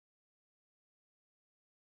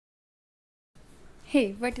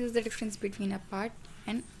Hey, what is the difference between apart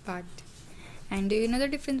and apart? And do you know the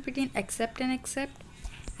difference between accept and accept?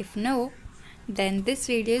 If no, then this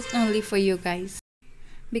video is only for you guys.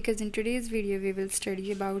 Because in today's video we will study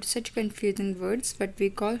about such confusing words what we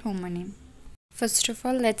call homonym. First of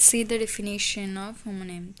all, let's see the definition of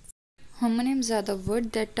homonyms. Homonyms are the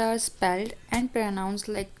words that are spelled and pronounced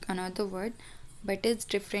like another word but is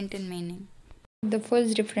different in meaning. The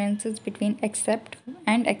first difference is between accept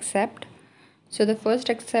and accept. So the first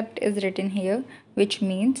accept is written here, which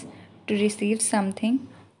means to receive something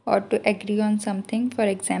or to agree on something. For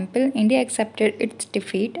example, India accepted its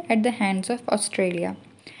defeat at the hands of Australia.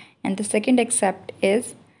 And the second accept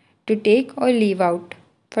is to take or leave out.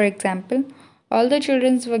 For example, all the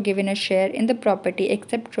children were given a share in the property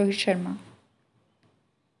except Rohit Sharma.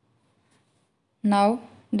 Now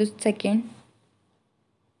the second,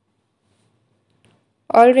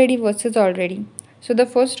 already versus already. So the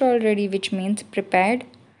first already, which means prepared.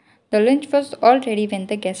 The lunch was all ready when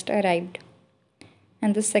the guest arrived.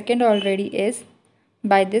 And the second already is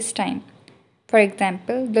by this time. For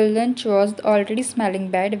example, the lunch was already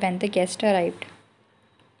smelling bad when the guest arrived.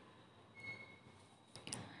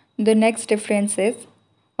 The next difference is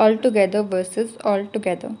altogether versus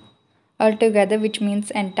altogether. Altogether, which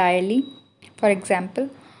means entirely. For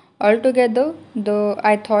example, altogether,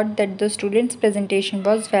 I thought that the student's presentation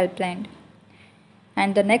was well planned.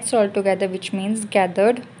 And the next altogether, which means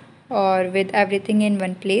gathered or with everything in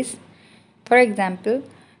one place. For example,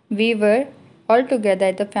 we were all together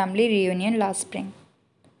at the family reunion last spring.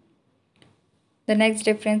 The next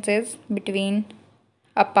difference is between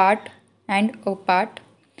apart and apart.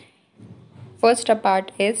 First,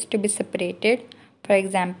 apart is to be separated. For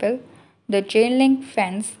example, the chain link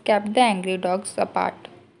fence kept the angry dogs apart.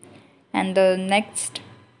 And the next,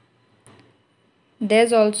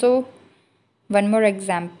 there's also one more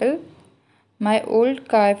example. My old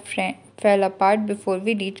car fell apart before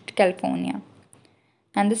we reached California.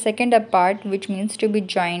 And the second apart, which means to be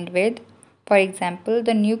joined with. For example,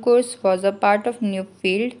 the new course was a part of new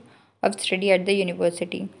field of study at the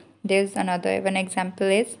university. There's another one example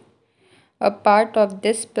is a part of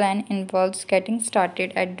this plan involves getting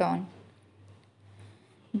started at dawn.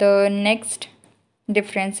 The next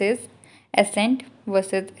difference is ascent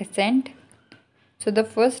versus ascent. So the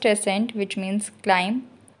first ascent, which means climb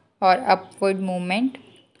or upward movement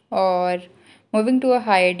or moving to a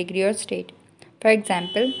higher degree or state. For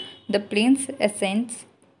example, the plane's ascents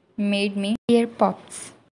made me hear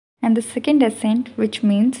pops. And the second ascent, which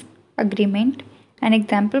means agreement. An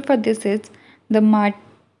example for this is the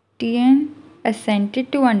Martian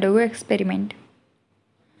assented to undergo experiment.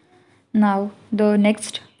 Now, the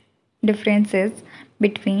next difference is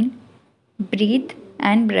between breathe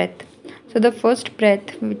and breath. So the first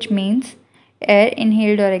breath, which means air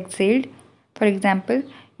inhaled or exhaled. For example,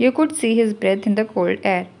 you could see his breath in the cold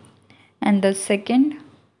air. And the second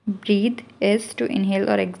breathe is to inhale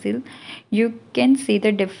or exhale. You can see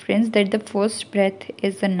the difference that the first breath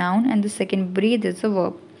is a noun and the second breathe is a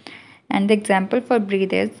verb. And the example for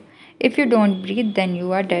breathe is if you don't breathe, then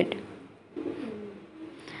you are dead.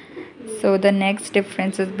 So the next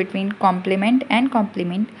difference is between complement and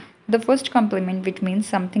compliment. The first compliment, which means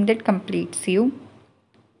something that completes you,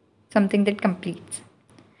 something that completes.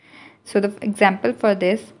 So the example for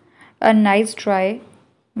this, a nice dry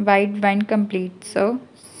white wine completes a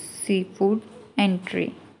seafood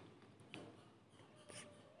entry.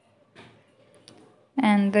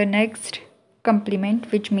 And the next compliment,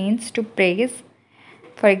 which means to praise.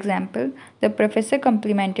 For example, the professor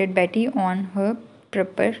complimented Betty on her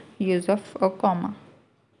proper use of a comma.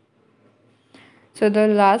 So the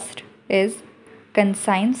last is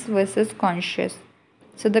conscience versus conscious.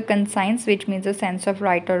 So the conscience, which means a sense of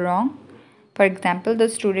right or wrong. For example, the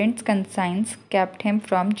student's conscience kept him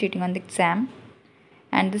from cheating on the exam.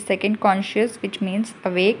 And the second conscious, which means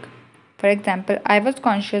awake. For example, I was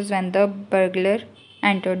conscious when the burglar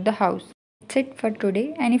entered the house. That's it for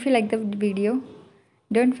today. And if you like the video,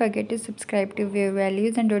 don't forget to subscribe to View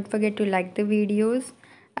Values and don't forget to like the videos.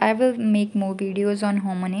 I will make more videos on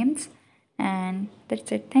homonyms. And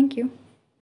that's it. Thank you.